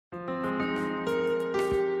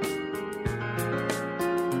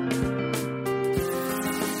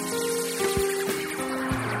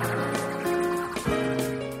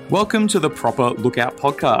Welcome to the Proper Lookout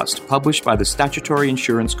podcast, published by the Statutory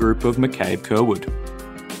Insurance Group of McCabe Curwood.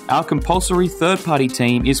 Our compulsory third-party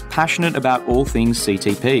team is passionate about all things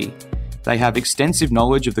CTP. They have extensive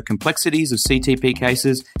knowledge of the complexities of CTP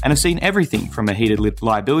cases and have seen everything from a heated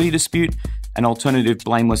liability dispute, an alternative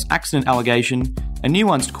blameless accident allegation, a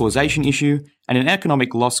nuanced causation issue, and an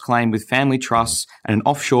economic loss claim with family trusts and an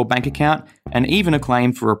offshore bank account, and even a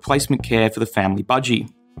claim for replacement care for the family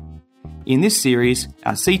budgie. In this series,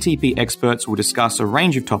 our CTP experts will discuss a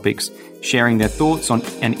range of topics, sharing their thoughts on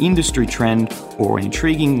an industry trend or an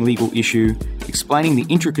intriguing legal issue, explaining the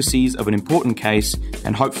intricacies of an important case,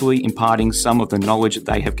 and hopefully imparting some of the knowledge that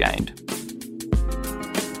they have gained.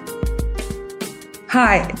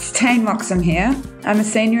 Hi, it's Tane Moxham here. I'm a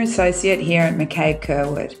Senior Associate here at McCabe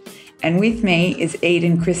Curwood, and with me is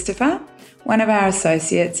Eden Christopher, one of our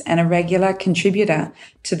associates and a regular contributor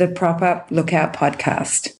to the Proper Lookout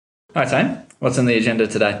podcast. Hi, Tane. What's on the agenda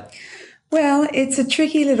today? Well, it's a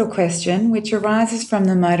tricky little question which arises from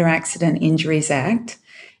the Motor Accident Injuries Act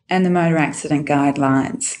and the Motor Accident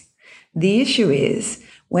Guidelines. The issue is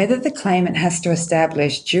whether the claimant has to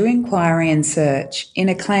establish due inquiry and search in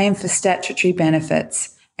a claim for statutory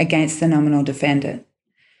benefits against the nominal defendant.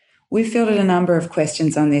 We've fielded a number of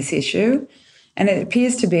questions on this issue, and it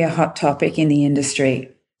appears to be a hot topic in the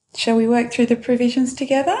industry. Shall we work through the provisions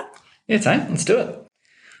together? Yeah, Tane, let's do it.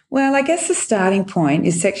 Well, I guess the starting point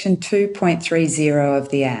is Section 2.30 of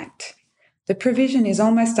the Act. The provision is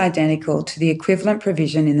almost identical to the equivalent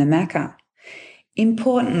provision in the MACA.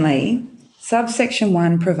 Importantly, subsection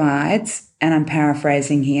 1 provides, and I'm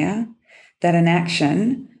paraphrasing here, that an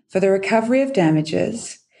action for the recovery of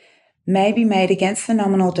damages may be made against the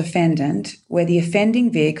nominal defendant where the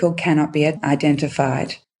offending vehicle cannot be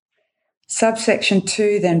identified. Subsection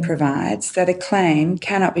 2 then provides that a claim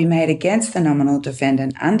cannot be made against the nominal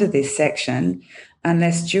defendant under this section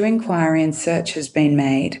unless due inquiry and search has been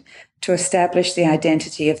made to establish the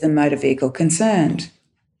identity of the motor vehicle concerned.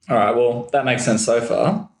 All right, well, that makes sense so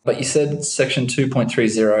far. But you said Section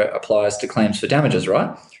 2.30 applies to claims for damages,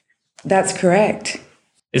 right? That's correct.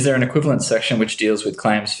 Is there an equivalent section which deals with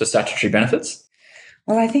claims for statutory benefits?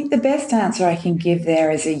 Well, I think the best answer I can give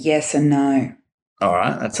there is a yes and no. All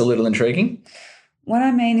right, that's a little intriguing. What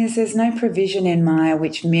I mean is there's no provision in MIA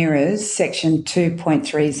which mirrors Section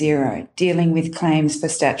 2.30 dealing with claims for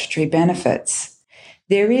statutory benefits.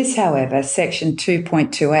 There is, however, Section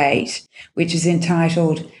 2.28, which is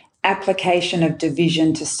entitled Application of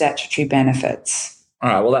Division to Statutory Benefits.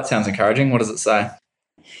 All right, well, that sounds encouraging. What does it say?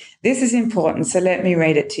 This is important, so let me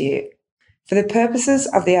read it to you. For the purposes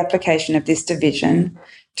of the application of this division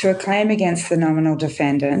to a claim against the nominal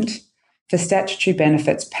defendant for statutory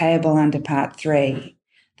benefits payable under Part 3,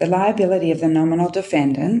 the liability of the nominal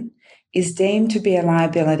defendant is deemed to be a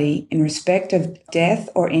liability in respect of death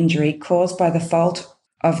or injury caused by the fault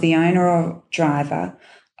of the owner or driver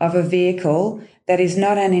of a vehicle that is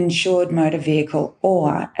not an insured motor vehicle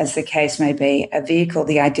or, as the case may be, a vehicle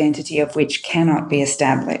the identity of which cannot be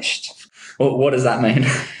established. Well, what does that mean?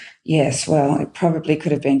 Yes, well, it probably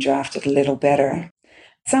could have been drafted a little better.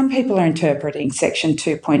 Some people are interpreting Section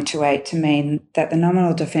 2.28 to mean that the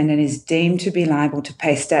nominal defendant is deemed to be liable to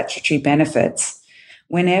pay statutory benefits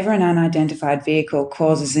whenever an unidentified vehicle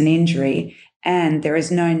causes an injury and there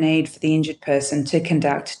is no need for the injured person to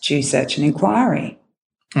conduct due search and inquiry.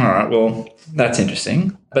 All right, well, that's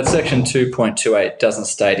interesting. But Section 2.28 doesn't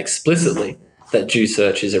state explicitly that due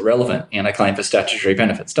search is irrelevant in a claim for statutory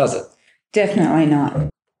benefits, does it? Definitely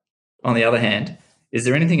not. On the other hand, is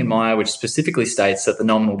there anything in MIA which specifically states that the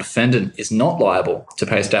nominal defendant is not liable to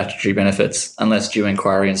pay statutory benefits unless due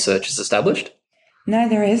inquiry and search is established? No,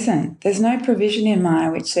 there isn't. There's no provision in MIA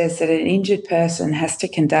which says that an injured person has to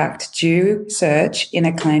conduct due search in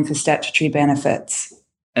a claim for statutory benefits.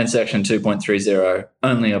 And Section 2.30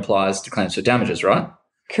 only applies to claims for damages, right?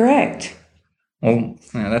 Correct. Well,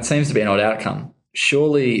 that seems to be an odd outcome.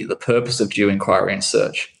 Surely the purpose of due inquiry and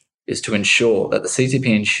search is to ensure that the CTP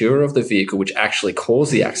insurer of the vehicle which actually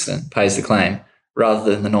caused the accident pays the claim rather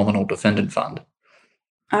than the nominal defendant fund.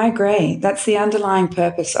 I agree. That's the underlying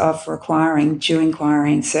purpose of requiring due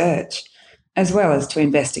inquiry and search, as well as to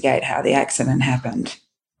investigate how the accident happened.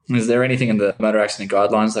 Is there anything in the Motor Accident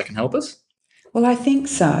Guidelines that can help us? Well, I think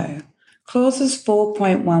so. Clauses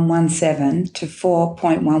 4.117 to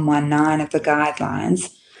 4.119 of the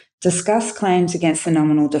Guidelines discuss claims against the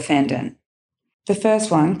nominal defendant. The first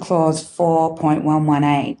one, Clause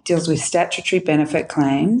 4.118, deals with statutory benefit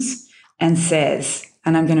claims and says,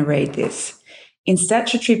 and I'm going to read this, in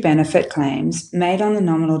statutory benefit claims made on the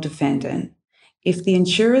nominal defendant, if the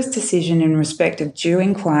insurer's decision in respect of due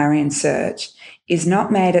inquiry and search is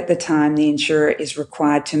not made at the time the insurer is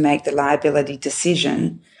required to make the liability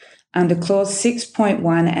decision, under Clause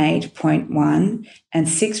 6.18.1 and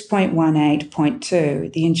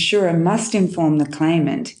 6.18.2, the insurer must inform the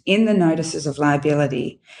claimant in the notices of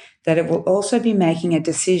liability that it will also be making a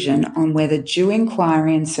decision on whether due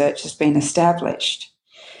inquiry and search has been established,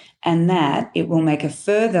 and that it will make a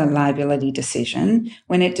further liability decision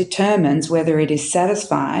when it determines whether it is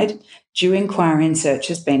satisfied due inquiry and search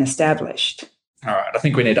has been established. All right, I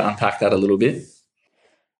think we need to unpack that a little bit.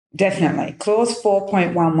 Definitely. Clause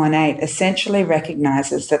 4.118 essentially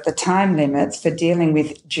recognises that the time limits for dealing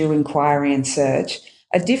with due inquiry and search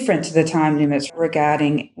are different to the time limits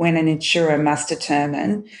regarding when an insurer must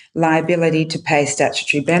determine liability to pay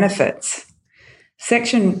statutory benefits.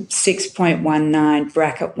 Section 6.19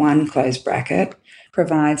 bracket 1 close bracket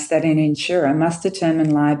provides that an insurer must determine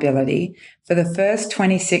liability for the first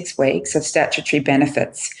 26 weeks of statutory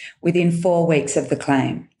benefits within 4 weeks of the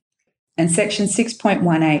claim. And Section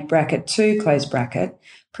 6.18 bracket 2 close bracket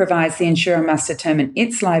provides the insurer must determine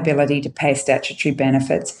its liability to pay statutory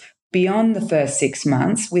benefits beyond the first 6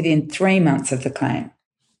 months within 3 months of the claim.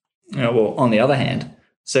 Well, on the other hand,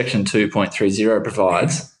 Section 2.30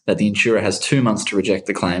 provides that the insurer has 2 months to reject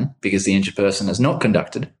the claim because the injured person has not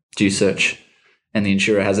conducted due search, and the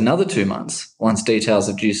insurer has another 2 months, once details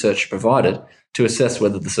of due search are provided, to assess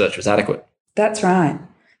whether the search was adequate. That's right.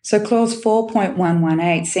 So Clause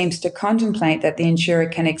 4.118 seems to contemplate that the insurer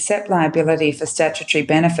can accept liability for statutory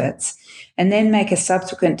benefits and then make a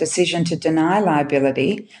subsequent decision to deny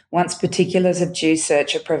liability once particulars of due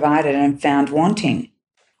search are provided and found wanting.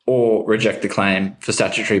 Or reject the claim for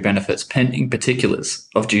statutory benefits pending particulars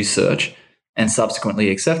of due search and subsequently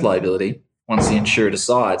accept liability once the insurer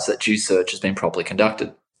decides that due search has been properly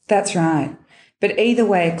conducted. That's right. But either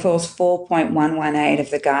way, Clause 4.118 of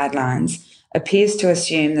the guidelines appears to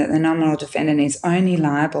assume that the nominal defendant is only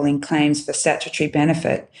liable in claims for statutory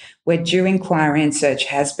benefit where due inquiry and search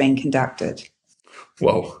has been conducted.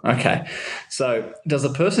 Whoa, okay. So does a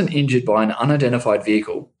person injured by an unidentified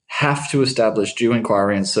vehicle have to establish due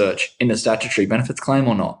inquiry and search in a statutory benefits claim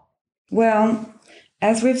or not? Well,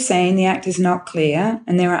 as we've seen, the Act is not clear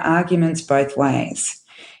and there are arguments both ways.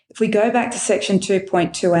 If we go back to Section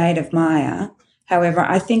 2.28 of Maya, however,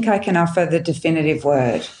 I think I can offer the definitive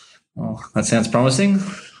word. Oh, that sounds promising.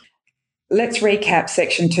 Let's recap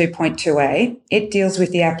Section 2.28. It deals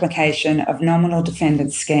with the application of nominal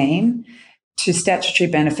defendant scheme to statutory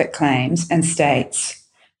benefit claims and states,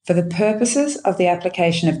 for the purposes of the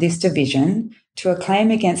application of this division to a claim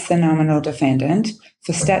against the nominal defendant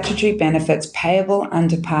for statutory benefits payable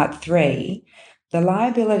under Part 3, the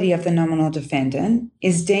liability of the nominal defendant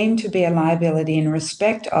is deemed to be a liability in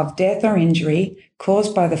respect of death or injury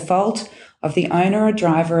caused by the fault of the owner or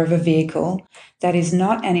driver of a vehicle that is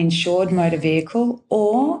not an insured motor vehicle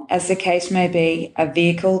or, as the case may be, a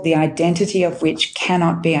vehicle the identity of which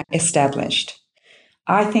cannot be established.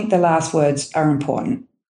 I think the last words are important.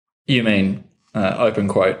 You mean, open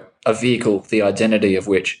quote, a vehicle the identity of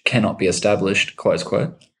which cannot be established, close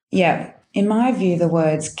quote? Yeah. In my view, the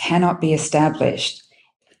words cannot be established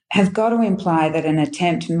have got to imply that an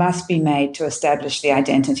attempt must be made to establish the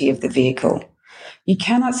identity of the vehicle. You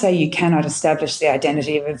cannot say you cannot establish the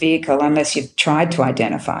identity of a vehicle unless you've tried to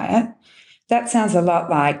identify it. That sounds a lot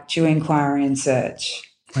like due inquiry and search.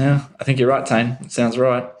 Yeah, I think you're right, Tane. It sounds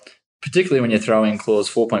right. Particularly when you throw in Clause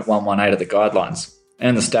 4.118 of the guidelines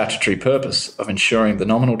and the statutory purpose of ensuring the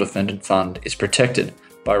nominal defendant fund is protected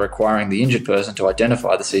by requiring the injured person to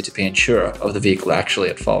identify the CTP insurer of the vehicle actually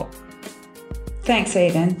at fault. Thanks,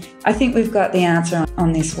 Eden. I think we've got the answer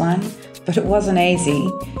on this one, but it wasn't easy.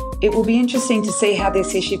 It will be interesting to see how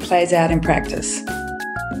this issue plays out in practice.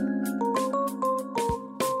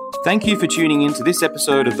 Thank you for tuning in to this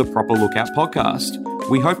episode of the Proper Lookout podcast.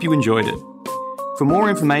 We hope you enjoyed it. For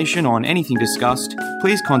more information on anything discussed,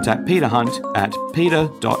 please contact Peter Hunt at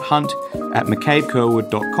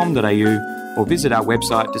peter.hunt@mccabecurwood.com.au or visit our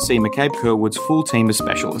website to see McCabe Curwood's full team of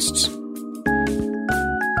specialists.